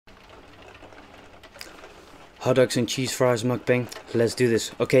Hot dogs and cheese fries mukbang. Let's do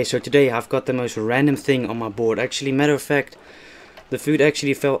this. Okay, so today I've got the most random thing on my board. Actually, matter of fact, the food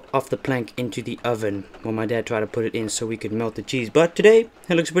actually fell off the plank into the oven when my dad tried to put it in so we could melt the cheese. But today,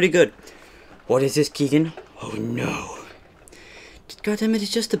 it looks pretty good. What is this, Keegan? Oh no. God damn it,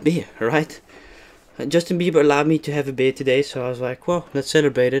 it's just a beer, right? Justin Bieber allowed me to have a beer today, so I was like, well, let's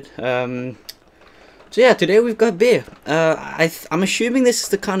celebrate it. So yeah, today we've got beer. I'm assuming this is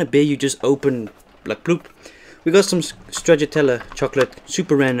the kind of beer you just open, like bloop. We got some stracciatella chocolate,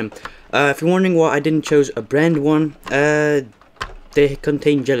 super random. If you're wondering why I didn't choose a brand one, they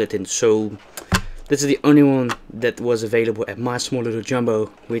contain gelatin, so this is the only one that was available at my small little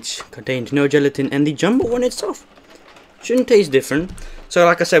jumbo, which contained no gelatin, and the jumbo one itself shouldn't taste different. So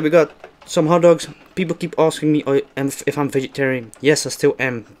like I said, we got some hot dogs. People keep asking me if I'm vegetarian. Yes, I still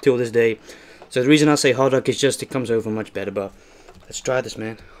am till this day. So the reason I say hot dog is just it comes over much better. But let's try this,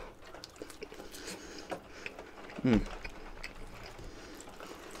 man.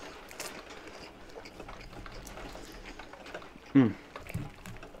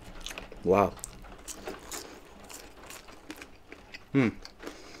 Wow.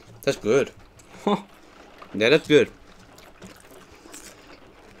 That's good. Huh. Yeah, that's good.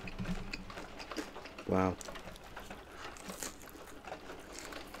 Wow.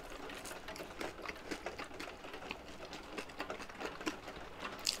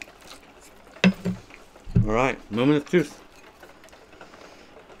 Alright, moment of truth.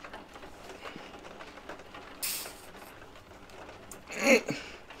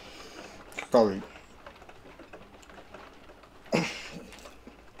 Sorry.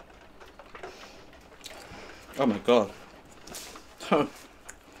 Oh my god.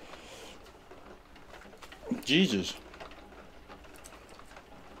 Jesus.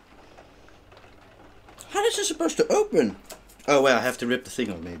 How is this supposed to open? Oh wait, I have to rip the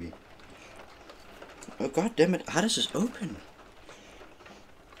thing off maybe. Oh god damn it, how does this open?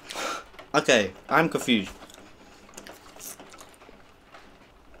 Okay, I'm confused.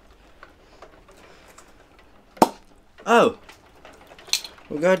 Oh!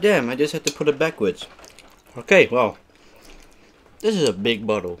 Well god damn, I just had to put it backwards. Okay, well. This is a big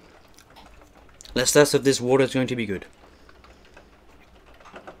bottle. Let's test if this water is going to be good.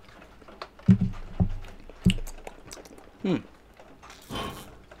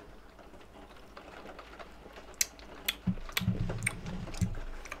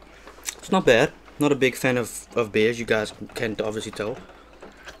 It's not bad. Not a big fan of beers, you guys can obviously tell.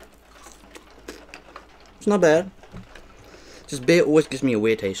 It's not bad. Just beer always gives me a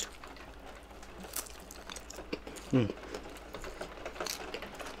weird taste.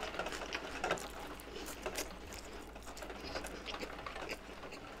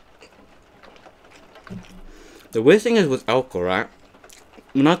 The weird thing is with alcohol, right?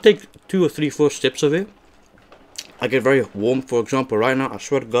 When I take 2 or 3, 4 sips of it, I get very warm. For example, right now, I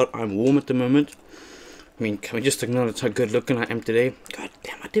swear to God, I'm warm at the moment. I mean, can we just acknowledge how good looking I am today? God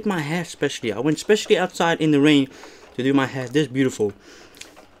damn, I did my hair specially. I went specially outside in the rain to do my hair this beautiful.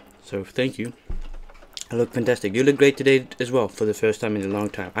 So, thank you. I look fantastic. You look great today as well, for the first time in a long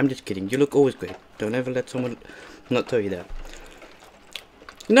time. I'm just kidding. You look always great. Don't ever let someone not tell you that.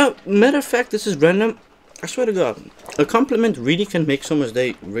 No, matter of fact, this is random. I swear to God, a compliment really can make someone's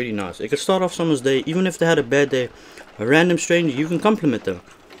day really nice. It could start off someone's day, even if they had a bad day. A random stranger, you can compliment them.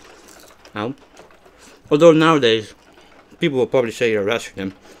 Now, although nowadays, people will probably say you're arresting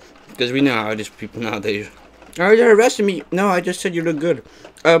them. Because we know how it is people nowadays. Oh, you're arresting me. No, I just said you look good.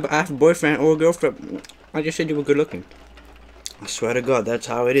 But I have a boyfriend or a girlfriend. I just said you were good looking. I swear to God, that's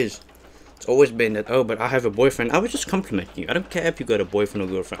how it is. It's always been that, oh, but I have a boyfriend. I was just complimenting you. I don't care if you got a boyfriend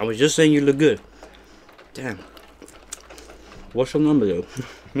or girlfriend. I was just saying you look good. Damn. What's your number though?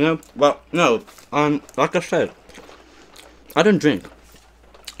 Yeah, well, no, like I said, I don't drink.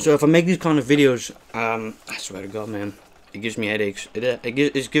 So if I make these kind of videos, I swear to God, man, it gives me headaches.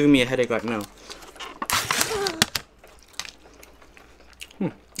 It's giving me a headache right now.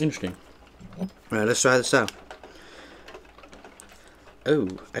 Interesting. Alright, let's try this out. Oh,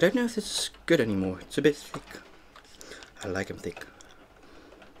 I don't know if this is good anymore. It's a bit thick. I like them thick.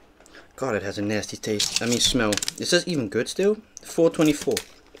 God, it has a nasty taste. I mean, smell. Is this even good still? 424.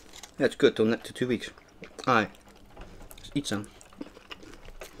 That's good till 2 weeks. Alright. Let's eat some.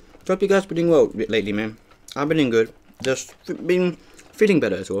 Hope you guys been doing well lately, man. I've been doing good. Just been feeling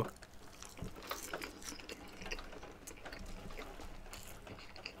better as well.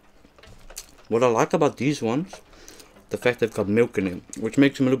 What I like about these ones, the fact they've got milk in it, which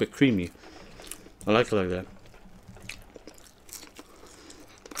makes them a little bit creamy. I like it like that.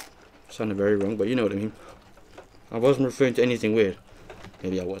 Sounded very wrong, but you know what I mean. I wasn't referring to anything weird.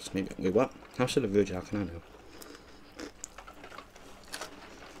 Maybe I was. Maybe. Wait, what? I'm still a virgin. How can I know?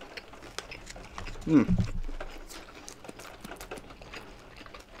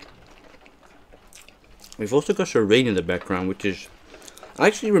 We've also got some rain in the background, which is... I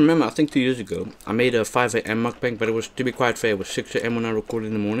actually remember, I think 2 years ago, I made a 5 AM mukbang, but it was, to be quite fair, it was 6 AM when I recorded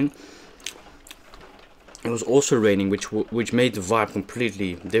in the morning. It was also raining, which made the vibe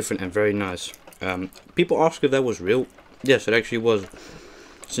completely different and very nice. People ask if that was real. Yes, it actually was.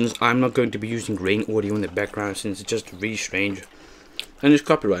 Since I'm not going to be using rain audio in the background, since it's just really strange. And it's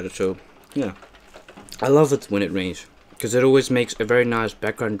copyrighted, so yeah. I love it when it rains, because it always makes a very nice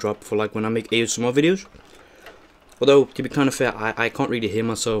background drop for like when I make ASMR videos. Although, to be kind of fair, I can't really hear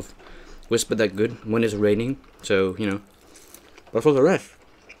myself whisper that good when it's raining, so, you know. But for the rest,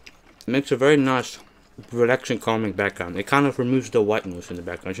 it makes a very nice, relaxing, calming background. It kind of removes the white noise in the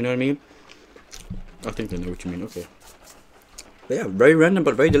background, you know what I mean? I think I know what you mean, okay. But yeah, very random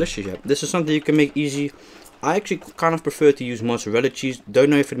but very delicious, yeah. This is something you can make easy. I actually kind of prefer to use mozzarella cheese.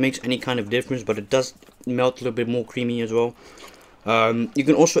 Don't know if it makes any kind of difference, but it does melt a little bit more creamy as well. You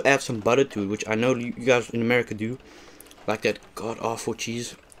can also add some butter to it, which I know you guys in America do. Like that god awful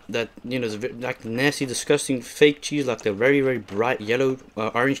cheese. That, you know, like nasty, disgusting fake cheese, like the very, very bright yellow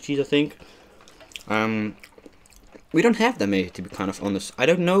orange cheese, I think. We don't have them here, to be kind of honest. I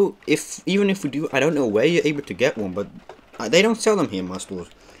don't know if, even if we do, I don't know where you're able to get one, but they don't sell them here in my stores.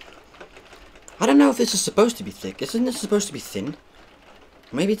 I don't know if this is supposed to be thick. Isn't this supposed to be thin?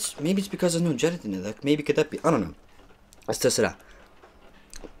 Maybe it's because there's no gelatin in it. Maybe could that be? I don't know. Let's test it out.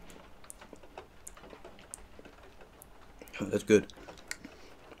 Oh, that's good.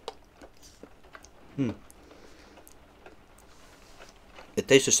 It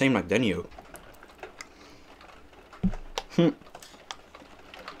tastes the same like Denio. It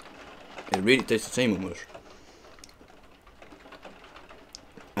really tastes the same almost.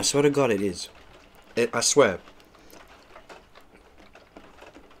 I swear to God it is. I swear.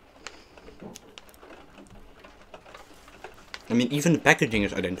 I mean, even the packaging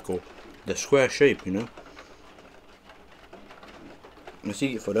is identical. The square shape, you know. You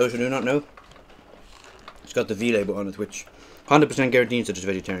see, for those who do not know, it's got the V label on it, which 100% guarantees that it's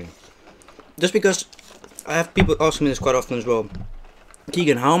vegetarian. Just because I have people asking me this quite often as well.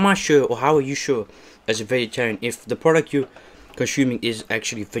 Keegan, how am I sure, or how are you sure as a vegetarian if the product you're consuming is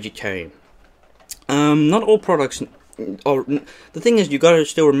actually vegetarian? Not all products, or the thing is, you gotta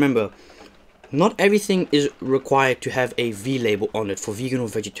still remember, not everything is required to have a V label on it for vegan or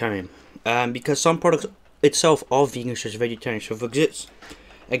vegetarian. Because some products itself are vegan slash vegetarian. So for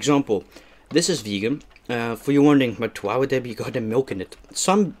example, this is vegan. For you wondering, but why would there be goddamn milk in it?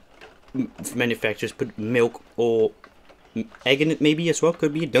 Some manufacturers put milk or egg in it, maybe as well,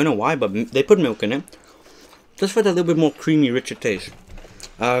 could be, don't know why, but they put milk in it just for that little bit more creamy, richer taste.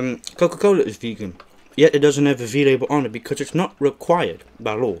 Coca-Cola is vegan, yet it doesn't have a V label on it because it's not required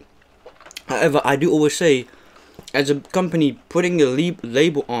by law. However, I do always say, as a company, putting a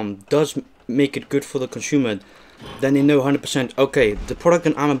label on does make it good for the consumer. Then they know 100%, okay, the product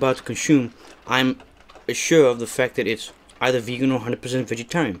that I'm about to consume, I'm sure of the fact that it's either vegan or 100%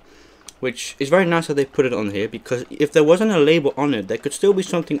 vegetarian. Which is very nice that they put it on here, because if there wasn't a label on it, there could still be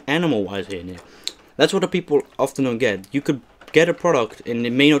something animal-wise in here. That's what the people often don't get. You could get a product and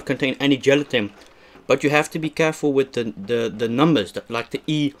it may not contain any gelatin, but you have to be careful with the numbers, like the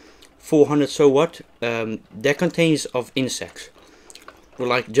E400 so what, that contains of insects. Or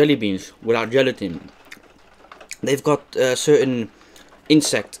like jelly beans without gelatin. They've got a certain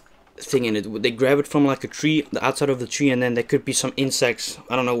insect thing in it. They grab it from like a tree, the outside of the tree, and then there could be some insects,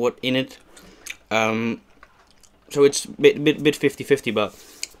 I don't know what, in it. So it's bit 50-50, but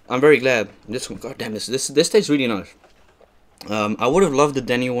I'm very glad. This one, goddamn, this tastes really nice. I would have loved the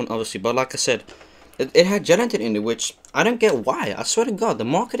Denny one, obviously, but like I said, it had gelatin in it, which I don't get why. I swear to God, the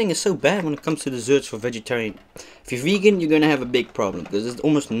marketing is so bad when it comes to desserts for vegetarian. If you're vegan, you're gonna have a big problem, because there's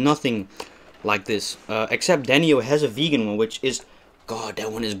almost nothing like this, except Denio has a vegan one, which is, God,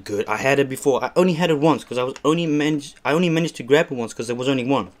 that one is good. I had it before. I only had it once because I only managed to grab it once because there was only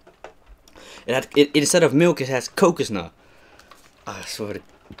one. Instead of milk, it has coconut. I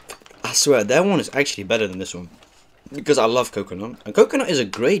swear that one is actually better than this one, because I love coconut. And coconut is a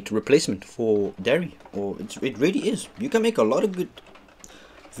great replacement for dairy, or it really is. You can make a lot of good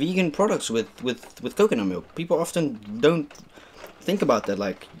vegan products with coconut milk. People often don't think about that.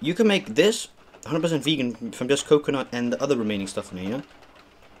 Like, you can make this 100% vegan from just coconut and the other remaining stuff in here, yeah?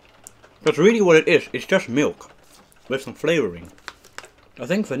 That's really what it is. It's just milk with some flavoring. I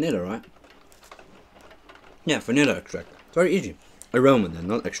think vanilla, right? Yeah, vanilla extract. Very easy. Aroma then,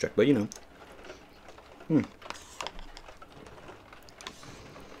 not extract, but you know.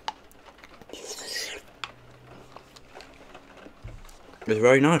 It's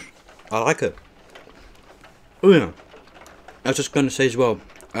very nice. I like it. Oh yeah, I was just gonna say as well.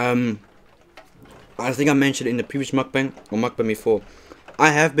 I think I mentioned in the previous mukbang or mukbang before. I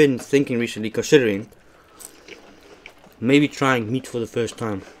have been thinking recently, considering maybe trying meat for the first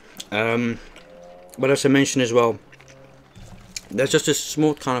time. But as I mentioned as well, there's just a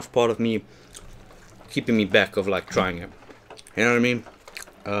small kind of part of me keeping me back of like trying it. You know what I mean?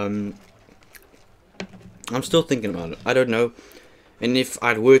 I'm still thinking about it. I don't know. And if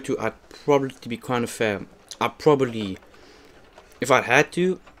I were to, I'd probably, to be kind of fair, I'd probably, if I had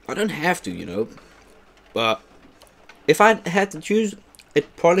to, I don't have to, you know. But if I had to choose,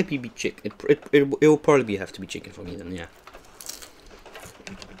 it'd probably be chicken. It will probably have to be chicken for me then, yeah.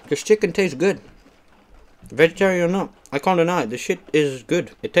 Because chicken tastes good. Vegetarian or not, I can't deny it. The shit is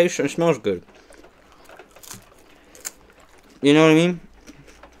good. It tastes and smells good. You know what I mean?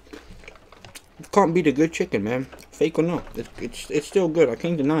 It can't beat a good chicken, man. Fake or not, it's still good. I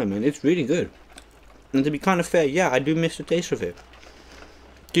can't deny it, man. It's really good. And to be kind of fair, yeah, I do miss the taste of it.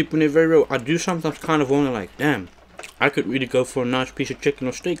 Keeping it very real, I do sometimes kind of wonder, like, damn, I could really go for a nice piece of chicken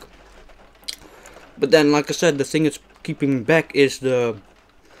or steak. But then, like I said, the thing that's keeping me back is the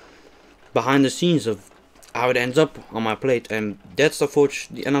behind the scenes of how it ends up on my plate, and that's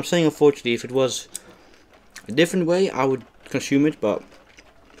unfortunately. And I'm saying unfortunately, if it was a different way, I would consume it. But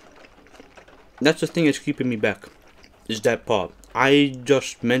that's the thing that's keeping me back, is that part. I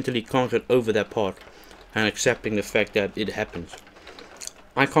just mentally can't get over that part and accepting the fact that it happens.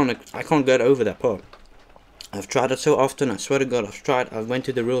 I can't get over that part. I've tried it so often. I swear to God, I went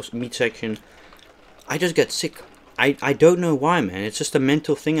to the real meat section. I just get sick. I don't know why, man. It's just a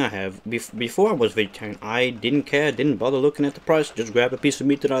mental thing I have. Before I was vegetarian, I didn't care, didn't bother looking at the price. Just grab a piece of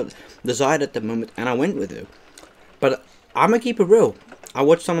meat that I desired at the moment, and I went with it. But I'm gonna keep it real. I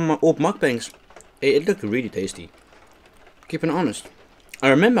watched some of my old mukbangs. It looked really tasty. Keeping it honest. I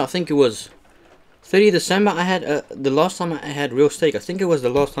remember, I think it was 30 December. I had the last time I had real steak. I think it was the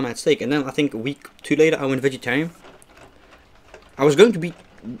last time I had steak, and then I think a week, 2 later, I went vegetarian. I was going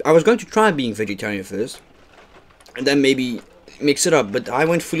to try being vegetarian first, and then maybe mix it up. But I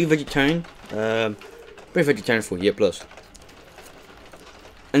went fully vegetarian. Been vegetarian for a year plus.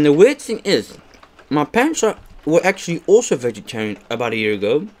 And the weird thing is, my parents were actually also vegetarian about a year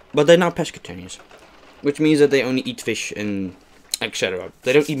ago, but they're now pescatarians, which means that they only eat fish and etc.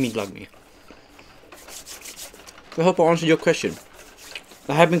 They don't eat meat like me. I hope I answered your question.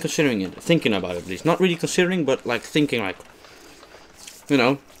 I have been considering it, thinking about it at least. Not really considering, but like thinking, like, you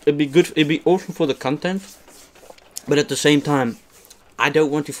know, it'd be good, it'd be awesome for the content, but at the same time, I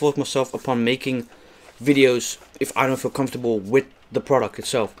don't want to force myself upon making videos if I don't feel comfortable with the product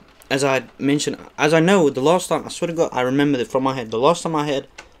itself. As I mentioned, as I know, the last time, I swear to God, I remember it from my head. The last time I had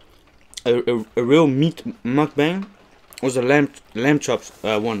a real meat mukbang was the lamb chops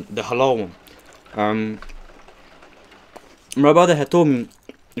one, the halal one. My brother had told me,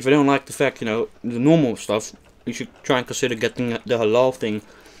 if I don't like the fact, you know, the normal stuff, you should try and consider getting the halal thing.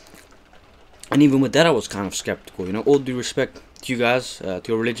 And even with that, I was kind of skeptical. You know, all due respect to you guys, to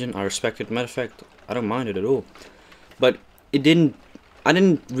your religion, I respect it. Matter of fact, I don't mind it at all. But it didn't. I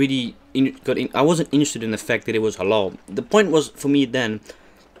didn't really I wasn't interested in the fact that it was halal. The point was for me then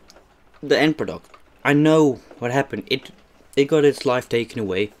the end product. I know what happened. It got its life taken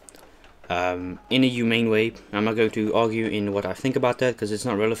away. In a humane way. I'm not going to argue in what I think about that because it's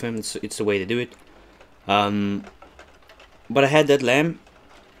not relevant. It's the way to do it. But I had that lamb,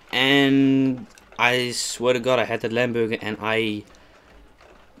 and I swear to God, I had that lamb burger, and I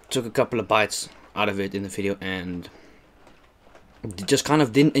took a couple of bites out of it in the video, and just kind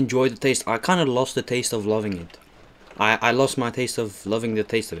of didn't enjoy the taste. I kind of lost the taste of loving it. I lost my taste of loving the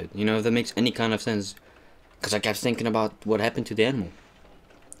taste of it. You know, if that makes any kind of sense, because I kept thinking about what happened to the animal.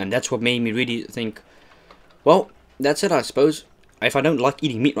 And that's what made me really think, well, that's it, I suppose. If I don't like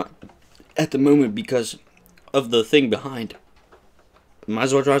eating meat right at the moment because of the thing behind, might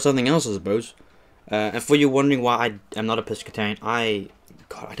as well try something else, I suppose. And for you wondering why I'm not a pescatarian,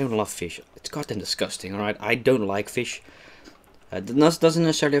 God, I don't love fish. It's goddamn disgusting, alright? I don't like fish. Doesn't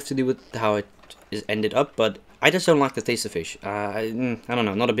necessarily have to do with how it is ended up, but I just don't like the taste of fish. I don't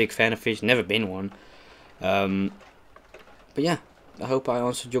know, not a big fan of fish, never been one. But yeah. I hope I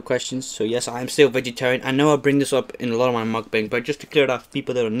answered your questions. So yes, I am still vegetarian. I know I bring this up in a lot of my mukbangs, but just to clear it up,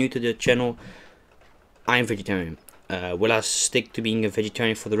 people that are new to the channel, I am vegetarian. Will I stick to being a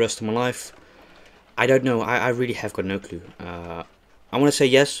vegetarian for the rest of my life? I don't know. I really have got no clue. I want to say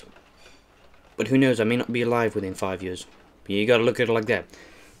yes, but who knows? I may not be alive within 5 years. But you gotta look at it like that.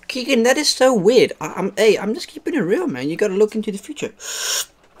 Keegan, that is so weird. Hey, I'm just keeping it real, man. You gotta look into the future.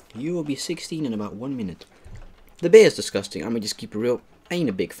 You will be 16 in about 1 minute. The beer is disgusting. I'm gonna just keep it real. I ain't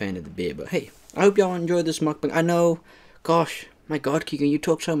a big fan of the beer, but hey, I hope y'all enjoyed this mukbang. I know, gosh, my God, Keegan, you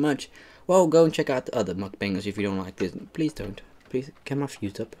talk so much. Well, go and check out the other mukbangers if you don't like this. Please don't. Please, get my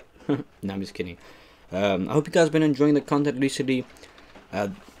views up. No, I'm just kidding. I hope you guys been enjoying the content recently.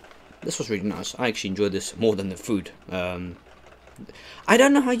 This was really nice. I actually enjoyed this more than the food. I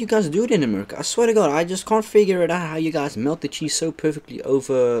don't know how you guys do it in America. I swear to God, I just can't figure it out how you guys melt the cheese so perfectly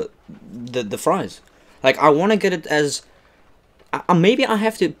over the fries. Like, I want to get it as... maybe I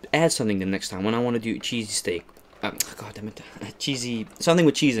have to add something the next time when I want to do a cheesy steak. God damn it. Cheesy... Something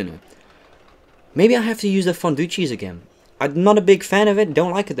with cheese in it. Maybe I have to use the fondue cheese again. I'm not a big fan of it.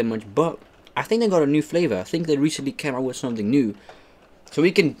 Don't like it that much. But I think they got a new flavor. I think they recently came out with something new. So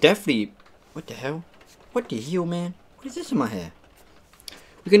we can definitely... What the hell? What the hell, man? What is this in my hair?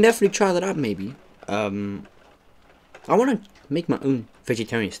 We can definitely try that out, maybe. I want to make my own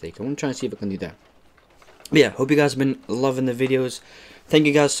vegetarian steak. I want to try and see if I can do that. But yeah, hope you guys have been loving the videos. Thank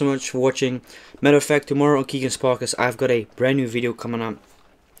you guys so much for watching. Matter of fact, tomorrow on Keegan Sparkers, I've got a brand new video coming up.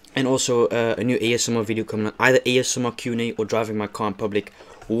 And also a new ASMR video coming up. Either ASMR Q&A or driving my car in public.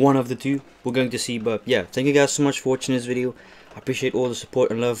 One of the two. We're going to see. But yeah, thank you guys so much for watching this video. I appreciate all the support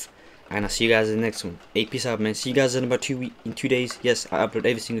and love. And I'll see you guys in the next one. Hey, peace out, man. See you guys in about 2 days. Yes, I upload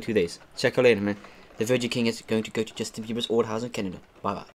every single 2 days. Check out later, man. The Virgin King is going to go to Justin Bieber's old house in Canada. Bye-bye.